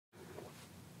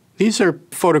These are a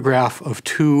photograph of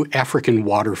two African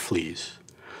water fleas.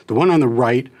 The one on the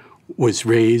right was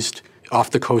raised off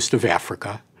the coast of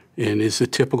Africa and is a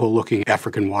typical looking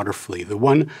African water flea. The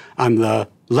one on the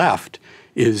left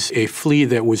is a flea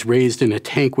that was raised in a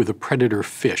tank with a predator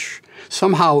fish.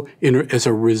 Somehow, as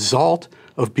a result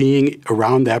of being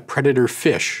around that predator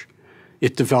fish,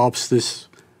 it develops this,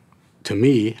 to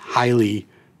me, highly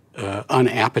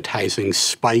unappetizing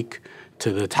spike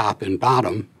to the top and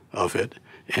bottom of it.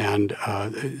 And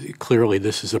clearly,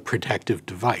 this is a protective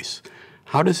device.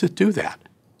 How does it do that?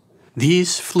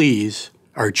 These fleas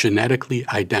are genetically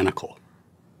identical.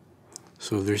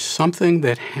 So there's something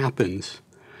that happens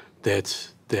that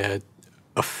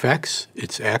affects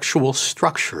its actual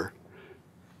structure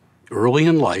early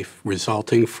in life,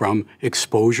 resulting from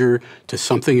exposure to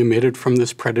something emitted from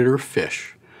this predator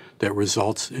fish that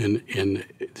results in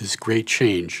this great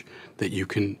change that you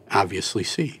can obviously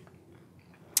see.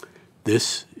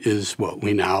 This is what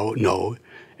we now know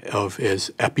of as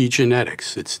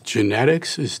epigenetics.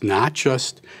 Genetics is not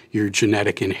just your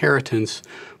genetic inheritance,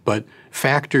 but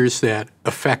factors that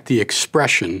affect the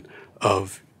expression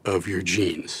of your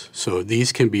genes. So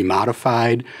these can be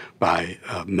modified by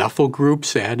methyl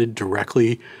groups added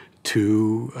directly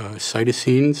to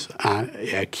cytosines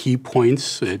at key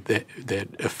points that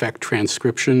affect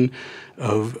transcription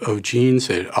of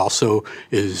genes. It also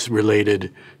is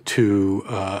related to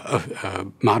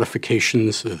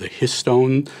modifications of the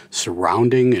histone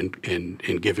surrounding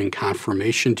and giving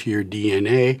conformation to your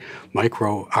DNA,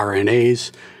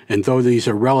 microRNAs. And though these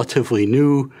are relatively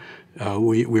new,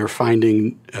 we are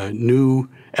finding new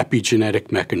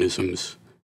epigenetic mechanisms